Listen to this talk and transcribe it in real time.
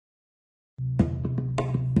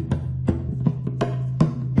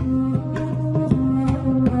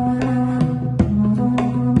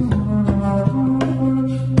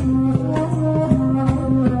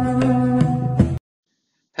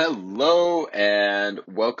and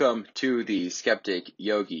welcome to the Skeptic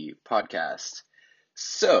Yogi podcast.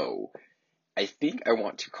 So, I think I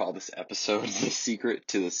want to call this episode The Secret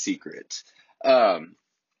to the Secret. And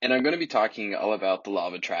I'm going to be talking all about the law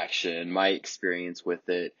of attraction, my experience with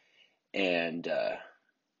it, and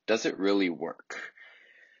does it really work?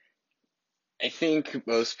 I think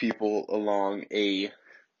most people along a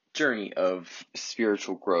journey of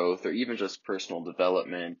spiritual growth or even just personal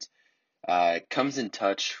development comes in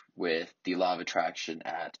touch with the law of attraction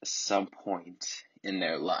at some point in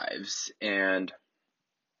their lives. And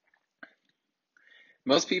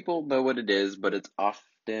most people know what it is, but it's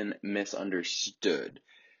often misunderstood.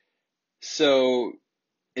 So,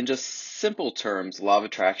 in just simple terms, law of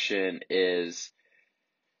attraction is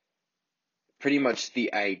pretty much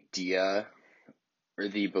the idea or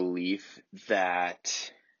the belief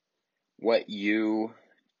that what you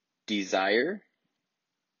desire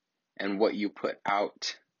and what you put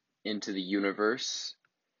out into the universe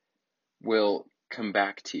will come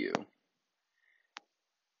back to you.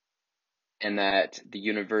 And that the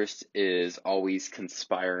universe is always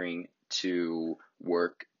conspiring to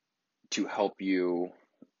work to help you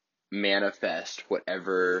manifest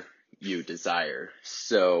whatever you desire.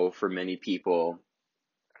 So for many people,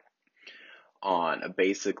 on a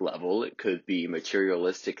basic level, it could be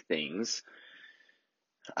materialistic things.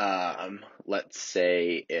 Let's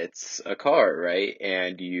say it's a car, right?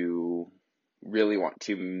 And you really want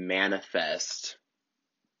to manifest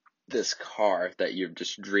this car that you're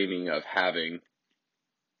just dreaming of having.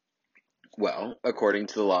 Well, according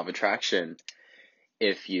to the law of attraction,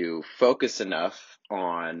 if you focus enough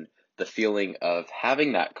on the feeling of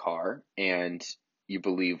having that car and you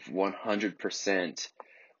believe 100%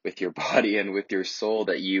 with your body and with your soul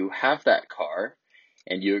that you have that car,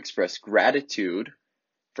 and you express gratitude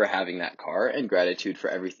for having that car and gratitude for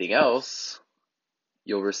everything else,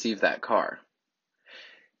 you'll receive that car.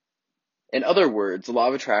 In other words, the law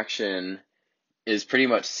of attraction is pretty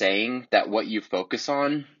much saying that what you focus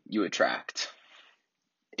on, you attract.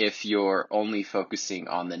 If you're only focusing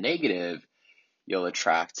on the negative, you'll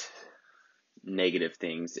attract negative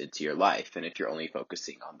things into your life. And if you're only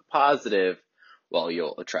focusing on the positive, well,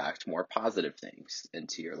 you'll attract more positive things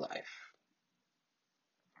into your life.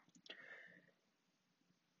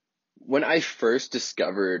 When I first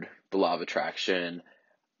discovered the law of attraction,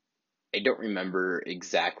 I don't remember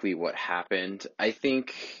exactly what happened. I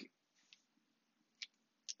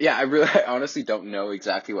honestly don't know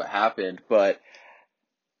exactly what happened, but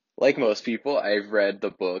like most people, I've read the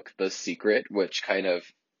book, The Secret, which kind of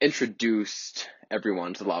introduced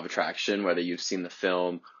everyone to the law of attraction, whether you've seen the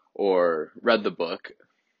film or read the book.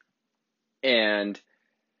 And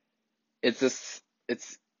it's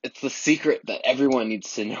the secret that everyone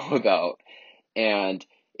needs to know about. And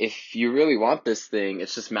if you really want this thing,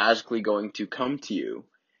 it's just magically going to come to you.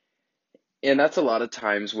 And that's a lot of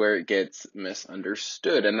times where it gets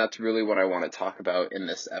misunderstood. And that's really what I want to talk about in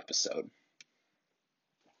this episode.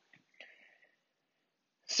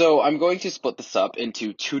 So I'm going to split this up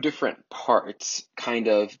into two different parts, kind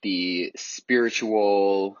of the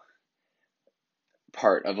spiritual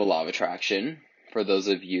part of the law of attraction, for those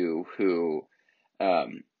of you who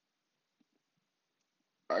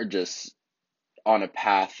are just on a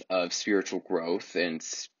path of spiritual growth and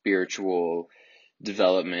spiritual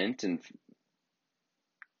development and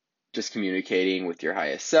just communicating with your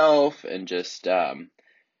highest self and just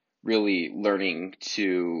really learning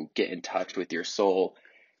to get in touch with your soul.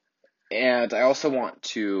 And I also want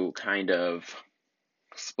to kind of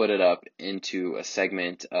split it up into a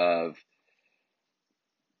segment of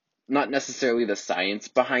not necessarily the science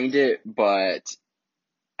behind it, but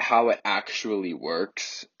how it actually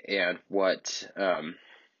works and what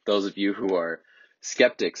those of you who are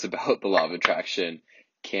skeptics about the law of attraction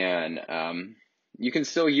you can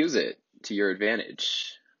still use it to your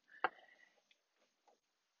advantage.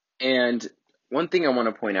 And one thing I want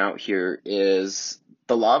to point out here is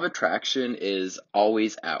the law of attraction is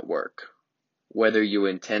always at work, whether you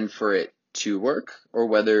intend for it to work or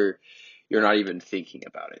whether you're not even thinking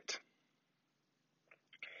about it.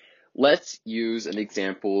 Let's use an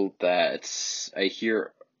example that I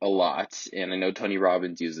hear a lot, and I know Tony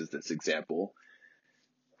Robbins uses this example.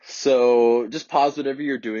 So just pause whatever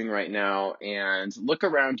you're doing right now and look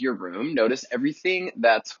around your room. Notice everything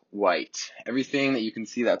that's white. Everything that you can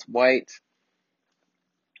see that's white.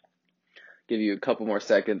 Give you a couple more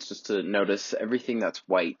seconds just to notice everything that's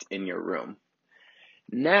white in your room.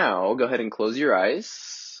 Now, go ahead and close your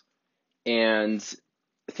eyes and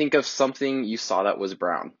think of something you saw that was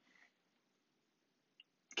brown.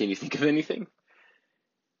 Can you think of anything?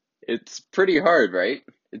 It's pretty hard, right?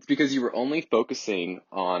 It's because you were only focusing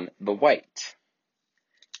on the white.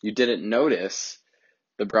 You didn't notice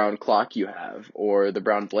the brown clock you have or the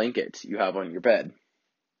brown blanket you have on your bed.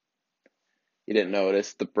 You didn't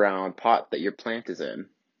notice the brown pot that your plant is in.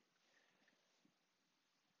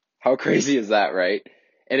 How crazy is that, right?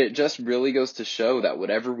 And it just really goes to show that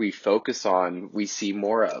whatever we focus on, we see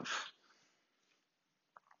more of.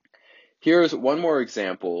 Here's one more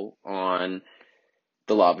example on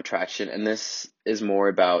the law of attraction, and this is more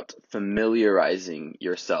about familiarizing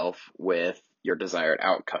yourself with your desired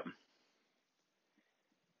outcome.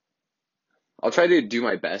 I'll try to do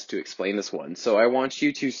my best to explain this one. So I want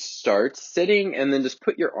you to start sitting and then just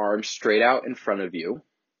put your arms straight out in front of you.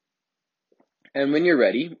 And when you're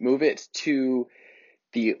ready, move it to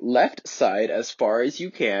the left side as far as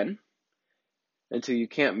you can until you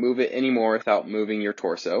can't move it anymore without moving your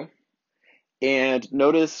torso. And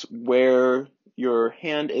notice where your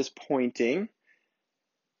hand is pointing.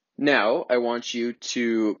 Now, I want you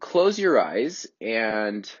to close your eyes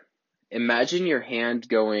and imagine your hand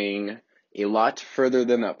going a lot further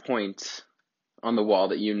than that point on the wall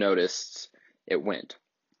that you noticed it went.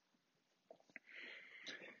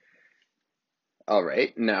 All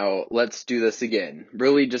right, now let's do this again.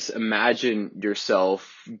 Really just imagine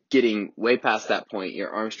yourself getting way past that point, your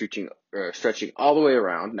arms stretching all the way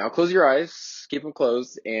around. Now close your eyes, keep them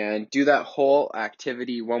closed, and do that whole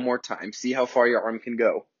activity one more time. See how far your arm can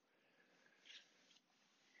go.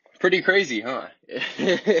 Pretty crazy, huh?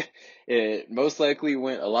 It most likely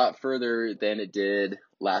went a lot further than it did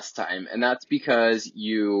last time, and that's because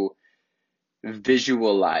you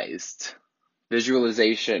visualized.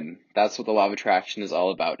 Visualization. That's what the law of attraction is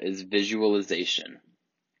all about, is visualization.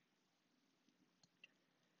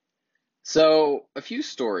 So, a few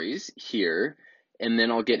stories here, and then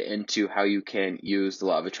I'll get into how you can use the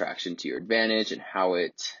law of attraction to your advantage and how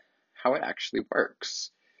it actually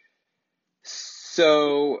works.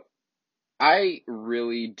 So, I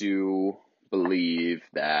really do believe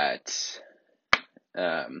that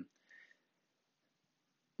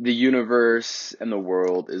the universe and the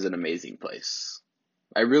world is an amazing place.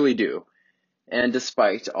 I really do. And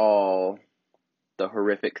despite all the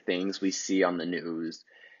horrific things we see on the news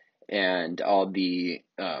and all the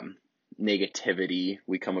negativity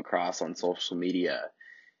we come across on social media,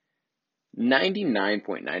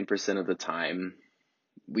 99.9% of the time,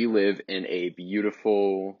 we live in a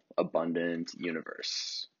beautiful, abundant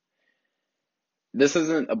universe. This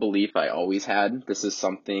isn't a belief I always had. This is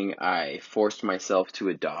something I forced myself to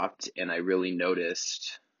adopt, and I really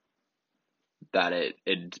noticed that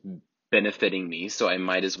it benefiting me, so I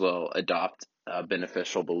might as well adopt a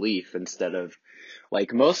beneficial belief instead of,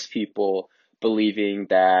 like most people, believing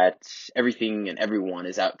that everything and everyone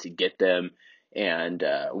is out to get them, and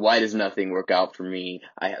why does nothing work out for me?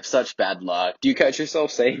 I have such bad luck. Do you catch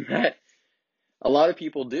yourself saying that? A lot of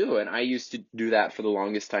people do, and I used to do that for the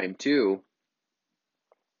longest time too,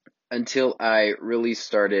 until I really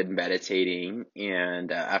started meditating and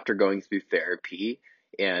after going through therapy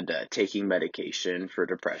and taking medication for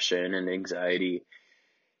depression and anxiety.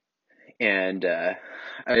 And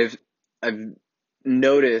I've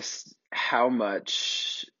noticed how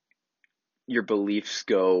much your beliefs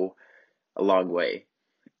go a long way.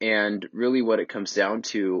 And really what it comes down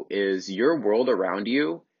to is your world around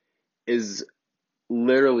you is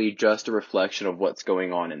literally just a reflection of what's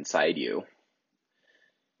going on inside you.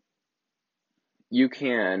 You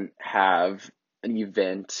can have an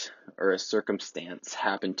event or a circumstance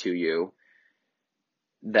happen to you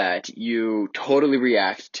that you totally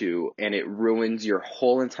react to and it ruins your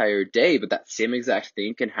whole entire day, but that same exact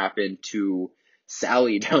thing can happen to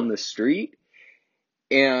Sally down the street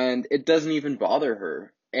and it doesn't even bother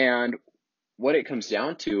her. And what it comes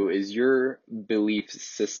down to is your belief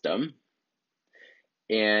system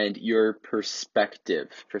and your perspective.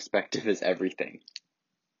 Perspective is everything.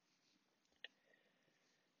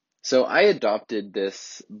 So I adopted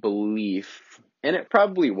this belief, and it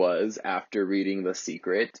probably was after reading The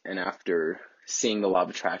Secret and after seeing the law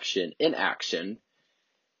of attraction in action.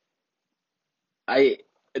 I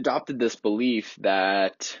adopted this belief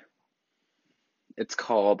that it's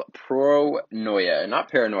called pronoia,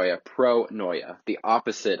 not paranoia, pronoia, the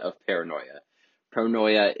opposite of paranoia.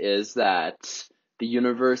 Pronoia is that the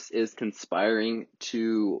universe is conspiring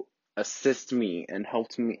to assist me and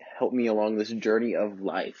help me along this journey of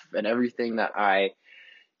life, and everything that I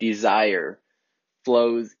desire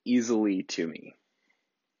flows easily to me.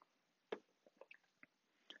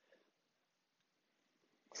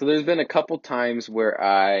 So there's been a couple times where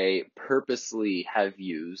I purposely have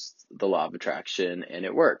used the law of attraction and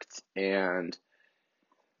it worked. And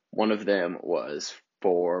one of them was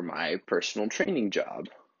for my personal training job.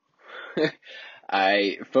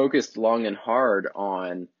 I focused long and hard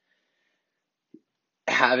on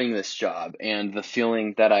having this job and the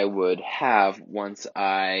feeling that I would have once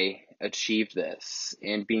I achieved this,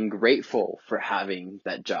 and being grateful for having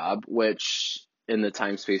that job, which in the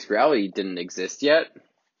time space reality didn't exist yet,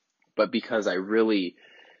 but because I really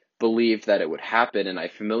believed that it would happen and I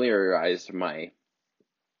familiarized myself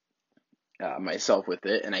with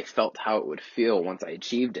it, and I felt how it would feel once I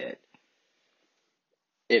achieved it,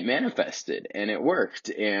 it manifested and it worked.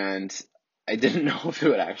 And I didn't know if it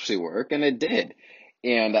would actually work, and it did.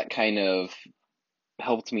 And that kind of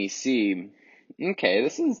helped me see, okay,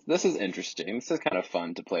 this is interesting. This is kind of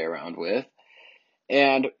fun to play around with.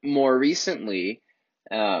 And more recently,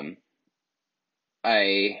 um,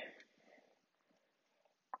 I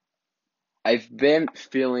I've been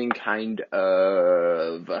feeling kind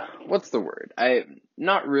of, what's the word? I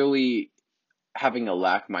not really having a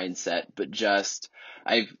lack mindset, but just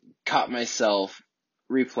I've caught myself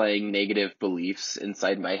replaying negative beliefs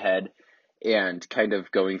inside my head and kind of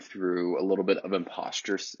going through a little bit of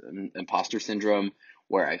imposter syndrome,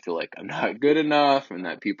 where I feel like I'm not good enough and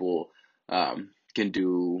that people can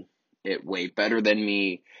do it way better than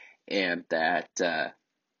me, and that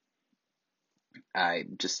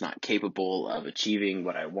I'm just not capable of achieving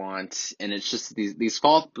what I want. And it's just these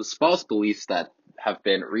false beliefs that have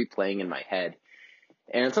been replaying in my head.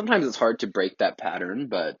 And sometimes it's hard to break that pattern,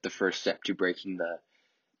 but the first step to breaking the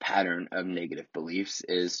pattern of negative beliefs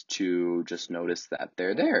is to just notice that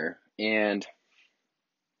they're there. And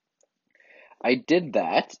I did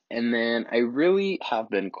that, and then I really have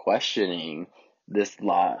been questioning this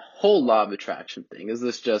whole law of attraction thing. Is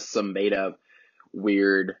this just some made up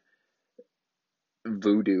weird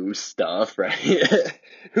voodoo stuff, right?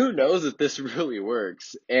 Who knows if this really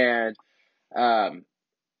works? And um,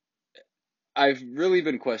 I've really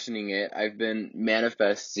been questioning it. I've been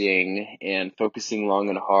manifesting and focusing long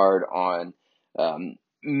and hard on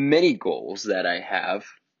many goals that I have.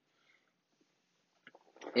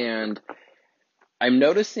 And I'm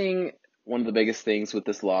noticing one of the biggest things with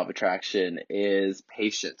this law of attraction is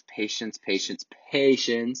patience, patience, patience,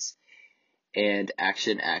 patience, and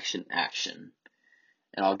action, action, action.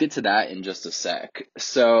 And I'll get to that in just a sec.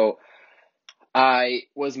 So I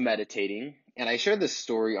was meditating, and I shared this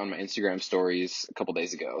story on my Instagram stories a couple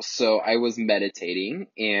days ago. So I was meditating,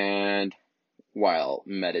 and while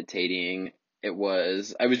meditating, I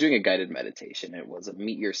was doing a guided meditation. It was a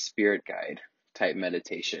meet your spirit guide type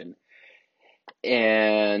meditation.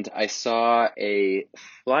 And I saw a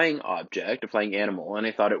flying object, a flying animal, and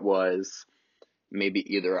I thought it was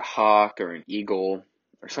maybe either a hawk or an eagle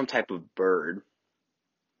or some type of bird.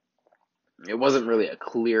 It wasn't really a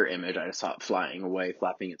clear image. I just saw it flying away,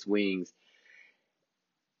 flapping its wings.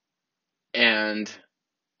 And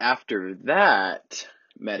after that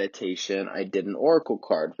meditation, I did an oracle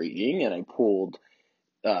card reading, and I pulled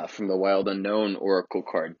from the Wild Unknown oracle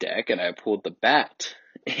card deck, and I pulled the bat.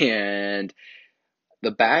 And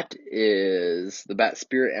the bat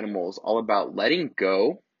spirit animal is all about letting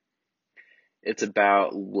go. It's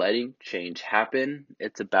about letting change happen.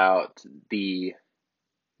 It's about the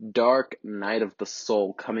dark night of the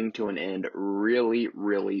soul coming to an end really,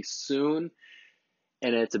 really soon.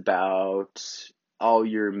 And it's about all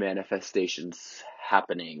your manifestations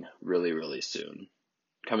happening really, really soon,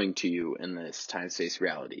 coming to you in this time-space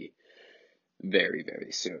reality very,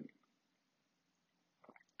 very soon.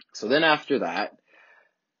 So then after that,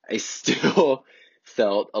 I still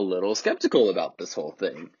felt a little skeptical about this whole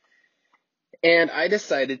thing. And I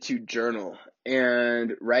decided to journal.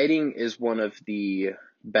 And writing is one of the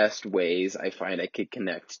best ways I find I could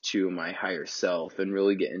connect to my higher self and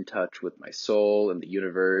really get in touch with my soul and the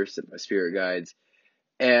universe and my spirit guides.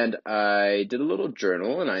 And I did a little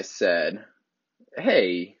journal, and I said,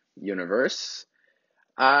 hey, universe,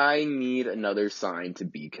 I need another sign to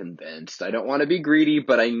be convinced. I don't want to be greedy,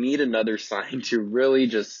 but I need another sign to really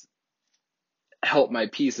just help my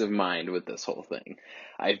peace of mind with this whole thing.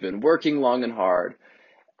 I've been working long and hard.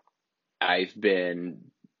 I've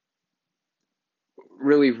been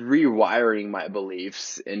really rewiring my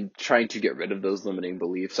beliefs and trying to get rid of those limiting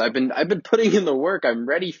beliefs. I've been putting in the work. I'm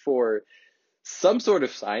ready for some sort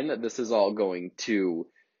of sign that this is all going to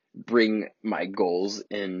bring my goals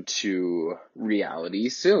into reality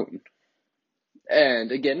soon.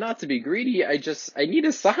 And again, not to be greedy, I need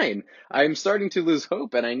a sign. I'm starting to lose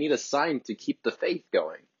hope, and I need a sign to keep the faith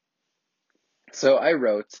going. So I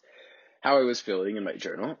wrote how I was feeling in my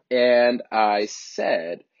journal, and I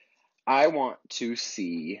said, I want to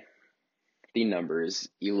see the numbers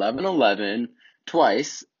 1111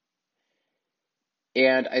 twice,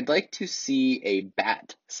 and I'd like to see a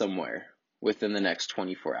bat somewhere. within the next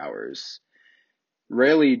 24 hours.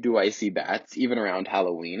 Rarely do I see bats, even around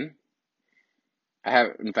Halloween.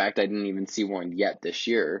 In fact, I didn't even see one yet this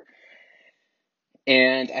year.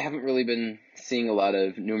 And I haven't really been seeing a lot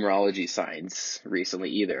of numerology signs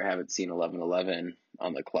recently either. I haven't seen 1111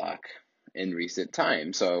 on the clock in recent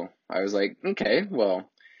time. So I was like, okay, well,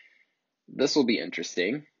 this will be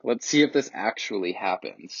interesting. Let's see if this actually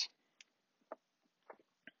happens.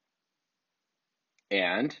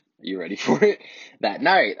 And, you ready for it? That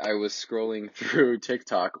night, I was scrolling through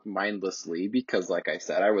TikTok mindlessly because, like I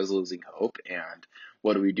said, I was losing hope. And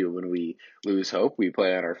what do we do when we lose hope? We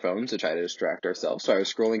play on our phones to try to distract ourselves. So I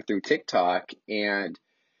was scrolling through TikTok, and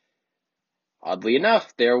oddly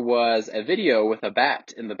enough, there was a video with a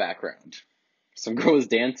bat in the background. Some girl was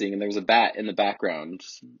dancing, and there was a bat in the background.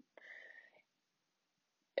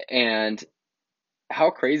 And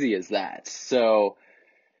how crazy is that? So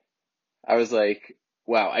I was like,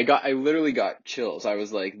 wow, I literally got chills. I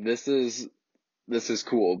was like, this is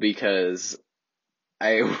cool because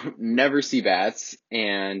I never see bats,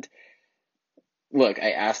 and look,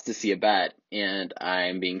 I asked to see a bat and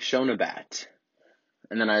I'm being shown a bat.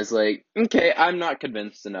 And then I was like, okay, I'm not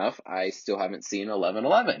convinced enough. I still haven't seen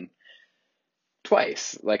 1111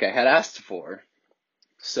 twice like I had asked for.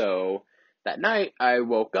 So that night I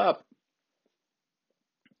woke up,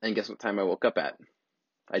 and guess what time I woke up at?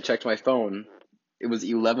 I checked my phone. It was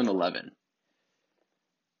 11:11.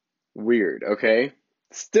 Weird, okay?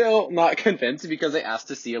 Still not convinced because I asked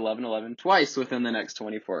to see 11:11 twice within the next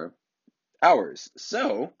 24 hours.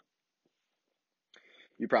 So,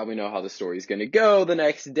 you probably know how the story's going to go. The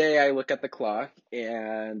next day I look at the clock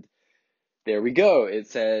and there we go. It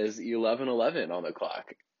says 11:11 on the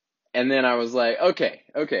clock. And then I was like, okay,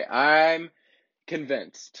 I'm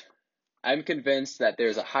convinced. I'm convinced that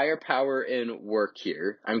there's a higher power in work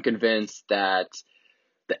here. I'm convinced that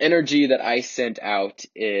the energy that I sent out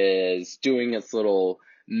is doing its little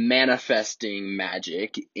manifesting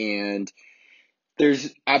magic, and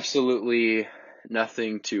there's absolutely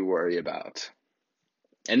nothing to worry about.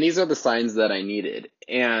 And these are the signs that I needed.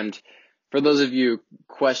 And for those of you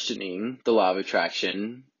questioning the law of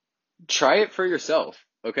attraction, try it for yourself,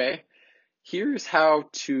 okay? Here's how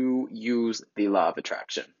to use the law of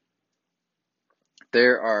attraction.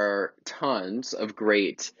 There are tons of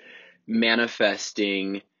great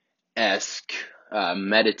manifesting-esque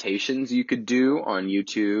meditations you could do on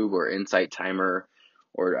YouTube or Insight Timer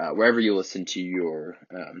or wherever you listen to your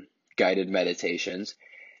guided meditations.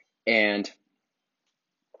 And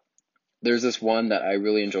there's this one that I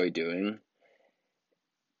really enjoy doing.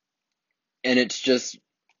 And it's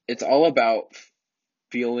all about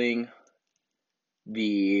feeling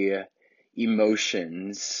the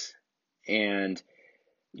emotions and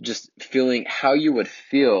just feeling how you would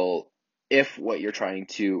feel if what you're trying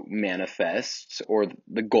to manifest or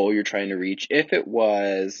the goal you're trying to reach, if it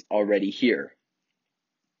was already here.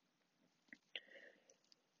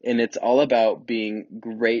 And it's all about being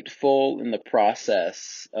grateful in the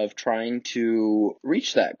process of trying to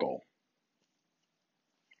reach that goal.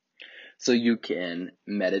 So you can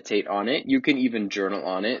meditate on it. You can even journal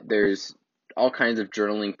on it. There's all kinds of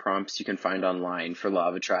journaling prompts you can find online for law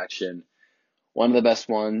of attraction. One of the best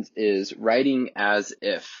ones is writing as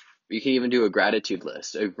if. You can even do a gratitude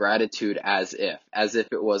list, a gratitude as if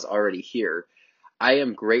it was already here. I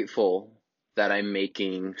am grateful that I'm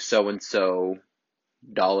making so-and-so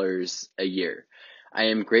dollars a year. I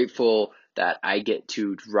am grateful that I get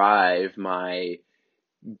to drive my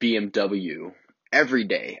BMW every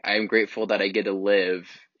day. I am grateful that I get to live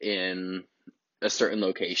in a certain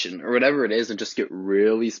location or whatever it is, and just get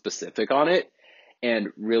really specific on it.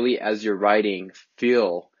 And really, as you're writing,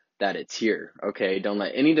 feel that it's here, okay? Don't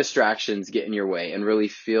let any distractions get in your way, and really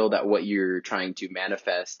feel that what you're trying to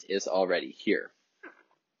manifest is already here.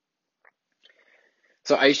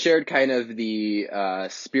 So I shared kind of the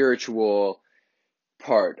spiritual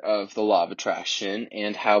part of the law of attraction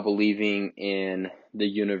and how believing in the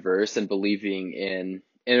universe and believing in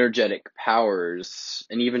energetic powers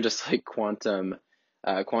and even just like quantum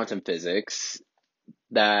physics,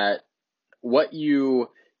 that what you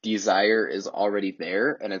desire is already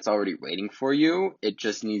there and it's already waiting for you. It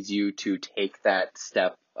just needs you to take that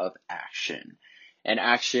step of action. And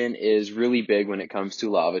action is really big when it comes to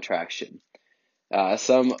law of attraction.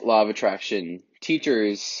 Some law of attraction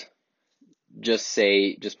teachers just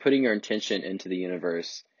say, just putting your intention into the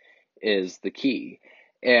universe is the key.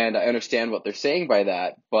 And I understand what they're saying by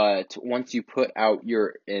that, but once you put out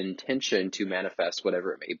your intention to manifest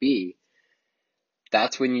whatever it may be,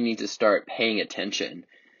 that's when you need to start paying attention.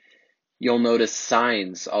 You'll notice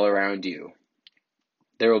signs all around you.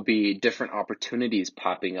 There will be different opportunities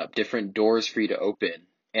popping up, different doors for you to open.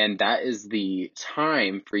 And that is the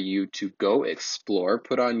time for you to go explore,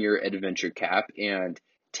 put on your adventure cap, and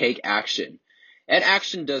take action. And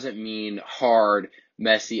action doesn't mean hard,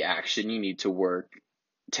 messy action. You need to work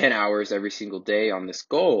 10 hours every single day on this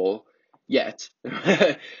goal yet.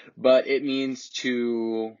 But it means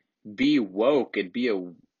to be woke and be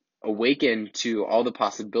awakened to all the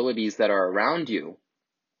possibilities that are around you.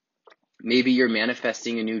 Maybe you're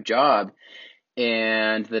manifesting a new job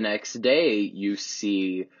and the next day you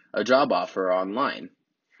see a job offer online.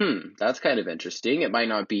 That's kind of interesting. It might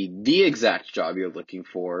not be the exact job you're looking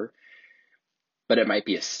for, but it might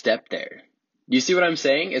be a step there. You see what I'm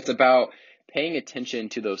saying? It's about paying attention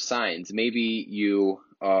to those signs. Maybe you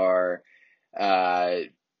are,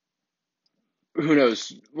 who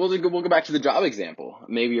knows? We'll go back to the job example.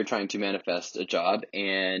 Maybe you're trying to manifest a job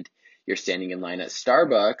and you're standing in line at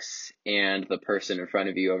Starbucks and the person in front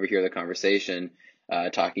of you overhear the conversation,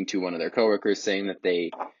 talking to one of their coworkers saying that they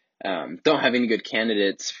don't have any good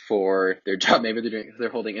candidates for their job. Maybe they're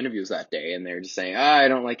holding interviews that day and they're just saying, I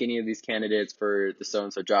don't like any of these candidates for the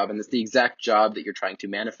so-and-so job. And it's the exact job that you're trying to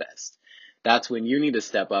manifest. That's when you need to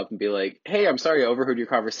step up and be like, hey, I'm sorry I overheard your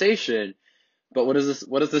conversation, but what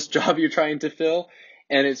is this job you're trying to fill?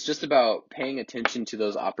 And it's just about paying attention to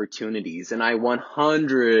those opportunities. And I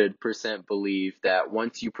 100% believe that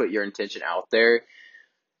once you put your intention out there,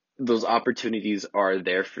 those opportunities are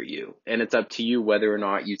there for you. And it's up to you whether or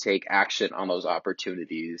not you take action on those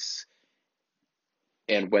opportunities.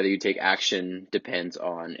 And whether you take action depends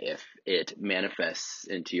on if it manifests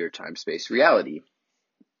into your time-space reality.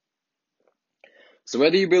 So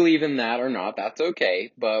whether you believe in that or not, that's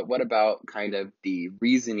okay. But what about kind of the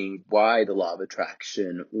reasoning why the law of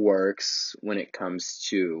attraction works when it comes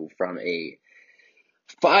to from a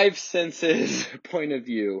five senses point of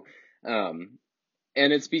view? And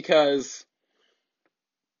it's because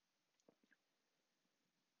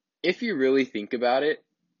if you really think about it,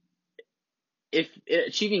 if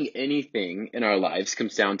achieving anything in our lives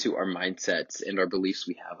comes down to our mindsets and our beliefs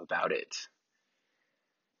we have about it.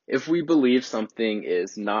 If we believe something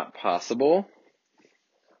is not possible,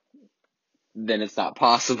 then it's not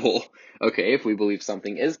possible. Okay, if we believe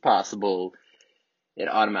something is possible, it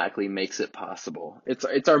automatically makes it possible.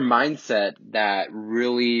 It's our mindset that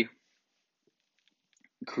really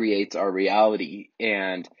creates our reality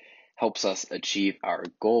and helps us achieve our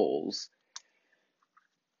goals.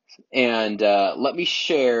 And let me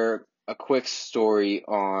share a quick story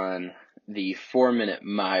on the 4-minute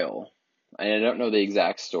mile. I don't know the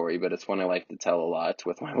exact story, but it's one I like to tell a lot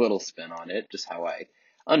with my little spin on it, just how I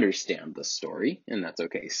understand the story, and that's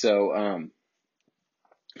okay. So,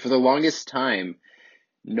 for the longest time,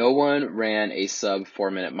 no one ran a sub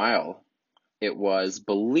 4-minute mile. It was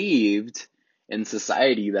believed in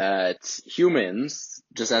society that humans,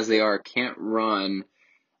 just as they are, can't run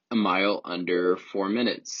a mile under 4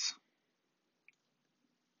 minutes.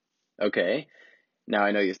 Okay, now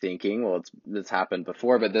I know you're thinking, well, it's happened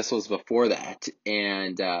before, but this was before that,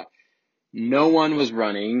 and no one was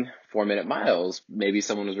running 4-minute miles. Maybe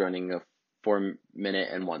someone was running a 4-minute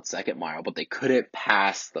and 1 second mile, but they couldn't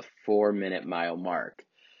pass the 4-minute mile mark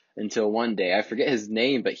until one day, I forget his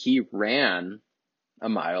name, but he ran a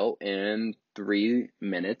mile in 3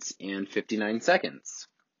 minutes and 59 seconds.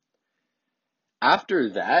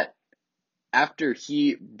 After that, after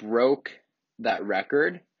he broke that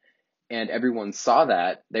record and everyone saw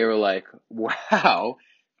that, they were like, wow,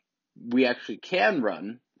 we actually can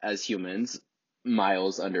run as humans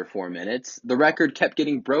miles under 4 minutes. The record kept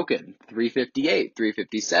getting broken, 358,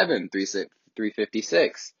 357,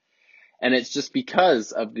 356. And it's just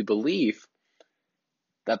because of the belief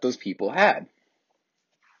that those people had.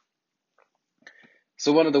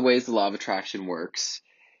 So one of the ways the law of attraction works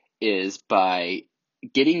is by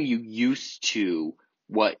getting you used to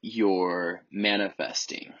what you're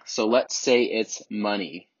manifesting. So let's say it's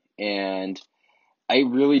money, and I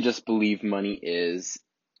really just believe money is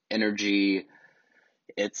energy.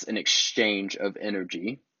 It's an exchange of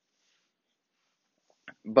energy.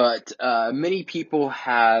 But many people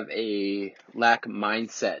have a lack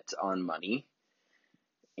mindset on money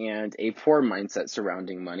and a poor mindset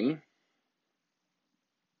surrounding money.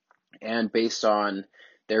 And based on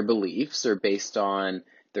their beliefs or based on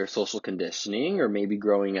their social conditioning or maybe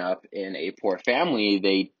growing up in a poor family,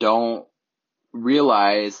 they don't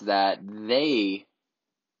realize that they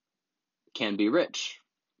can be rich.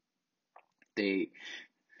 They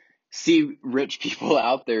see rich people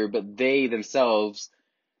out there, but they themselves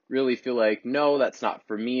really feel like, no, that's not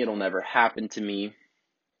for me. It'll never happen to me.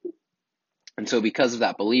 And so because of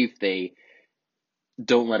that belief, they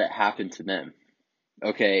don't let it happen to them.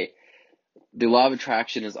 okay? The law of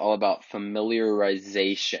attraction is all about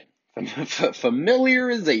familiarization.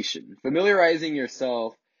 Familiarizing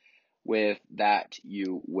yourself with that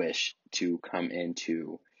you wish to come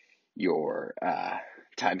into your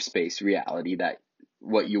time-space reality, that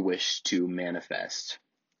what you wish to manifest.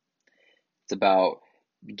 It's about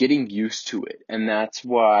getting used to it. And that's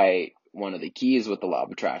why one of the keys with the law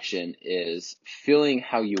of attraction is feeling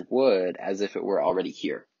how you would as if it were already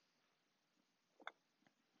here.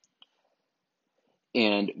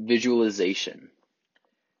 And visualization.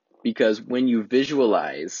 Because when you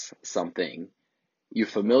visualize something, you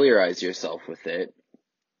familiarize yourself with it.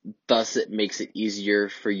 Thus, it makes it easier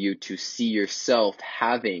for you to see yourself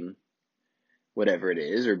having whatever it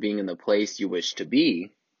is, or being in the place you wish to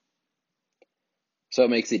be. So it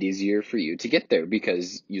makes it easier for you to get there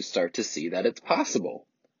because you start to see that it's possible.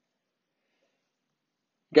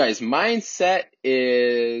 Guys, mindset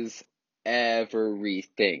is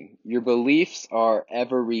everything. Your beliefs are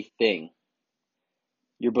everything.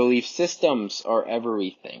 Your belief systems are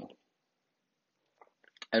everything.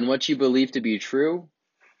 And what you believe to be true,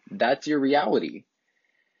 that's your reality.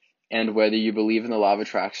 And whether you believe in the law of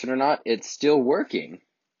attraction or not, it's still working.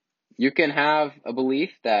 You can have a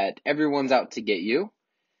belief that everyone's out to get you,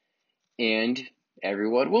 and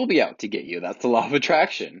everyone will be out to get you. That's the law of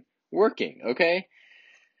attraction working, okay?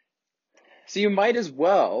 So you might as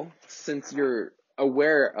well, since you're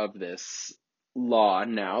aware of this law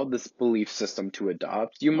now, this belief system to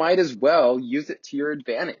adopt, you might as well use it to your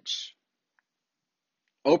advantage.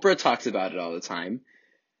 Oprah talks about it all the time.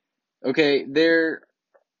 Okay, there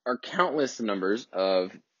are countless numbers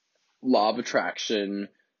of law of attraction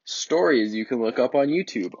stories you can look up on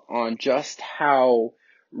YouTube on just how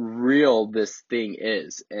real this thing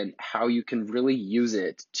is and how you can really use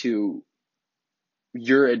it to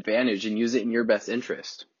your advantage and use it in your best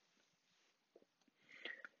interest.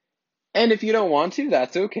 And if you don't want to,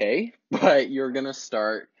 that's okay, but you're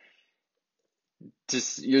still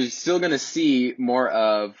going to see more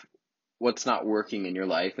of what's not working in your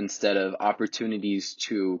life instead of opportunities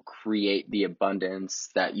to create the abundance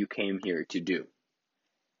that you came here to do.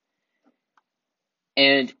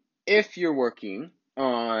 And if you're working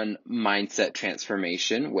on mindset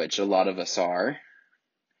transformation, which a lot of us are,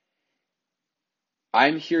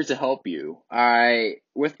 I'm here to help you.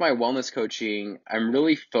 With my wellness coaching, I'm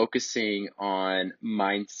really focusing on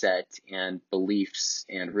mindset and beliefs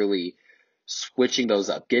and really switching those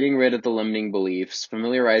up, getting rid of the limiting beliefs,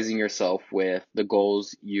 familiarizing yourself with the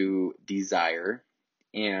goals you desire,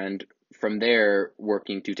 and from there,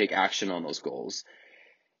 working to take action on those goals.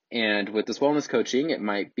 And with this wellness coaching, it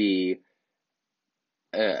might be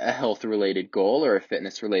a health-related goal or a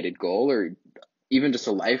fitness-related goal or even just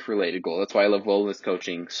a life-related goal. That's why I love wellness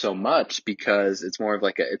coaching so much, because it's more of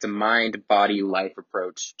it's a mind, body, life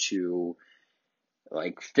approach to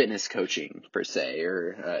like fitness coaching per se,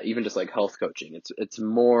 or even just like health coaching. It's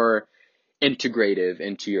more integrative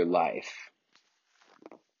into your life.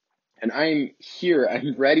 And I'm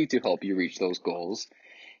ready to help you reach those goals.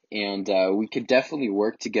 And we could definitely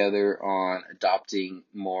work together on adopting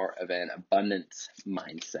more of an abundance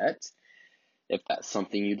mindset, if that's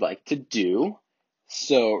something you'd like to do.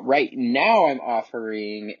 So right now I'm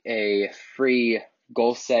offering a free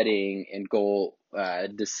goal setting and goal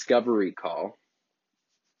discovery call.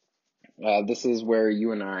 This is where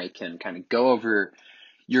you and I can kind of go over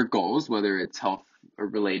your goals, whether it's health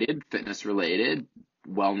related, fitness related,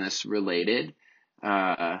 wellness related.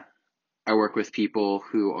 I work with people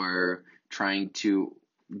who are trying to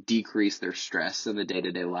decrease their stress in the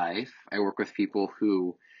day-to-day life. I work with people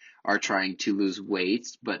who are trying to lose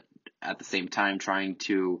weight, but at the same time trying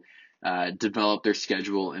to develop their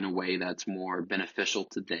schedule in a way that's more beneficial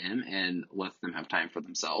to them and lets them have time for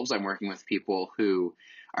themselves. I'm working with people who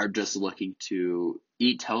are just looking to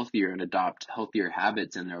eat healthier and adopt healthier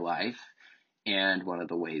habits in their life. And one of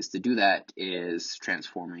the ways to do that is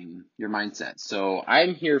transforming your mindset. So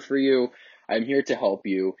I'm here for you. I'm here to help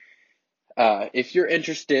you. If you're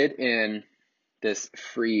interested in this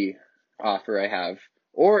free offer I have,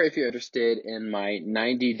 or if you're interested in my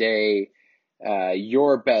 90-day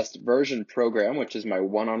Your Best Version program, which is my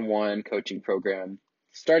one-on-one coaching program,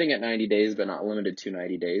 starting at 90 days, but not limited to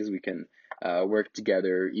 90 days, we can work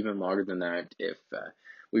together even longer than that if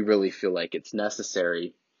we really feel like it's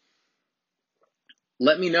necessary.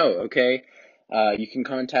 Let me know, okay? You can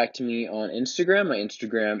contact me on Instagram. My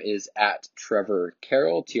Instagram is at Trevor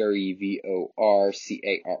Carroll,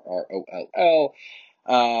 TrevorCarroll.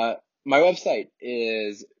 My website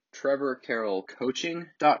is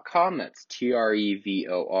trevorcarrollcoaching.com. That's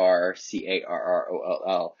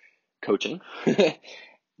TrevorCarroll coaching.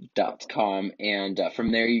 And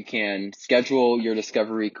from there you can schedule your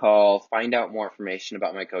discovery call, find out more information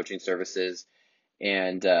about my coaching services,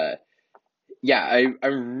 and I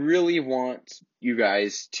really want you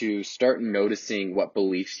guys to start noticing what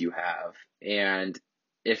beliefs you have. And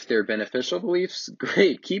if they're beneficial beliefs,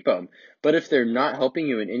 great, keep them. But if they're not helping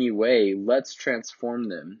you in any way, let's transform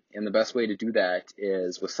them. And the best way to do that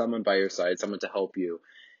is with someone by your side, someone to help you.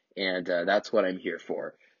 And that's what I'm here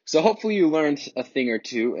for. So hopefully you learned a thing or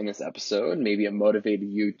two in this episode. Maybe it motivated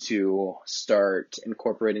you to start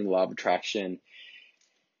incorporating the law of attraction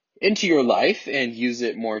into your life and use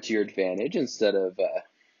it more to your advantage instead of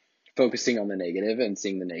focusing on the negative and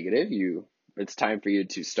seeing the negative. It's time for you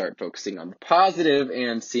to start focusing on the positive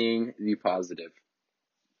and seeing the positive.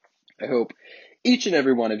 I hope each and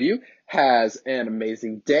every one of you has an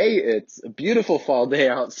amazing day. It's a beautiful fall day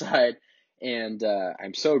outside, and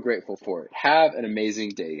I'm so grateful for it. Have an amazing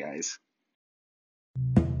day, guys.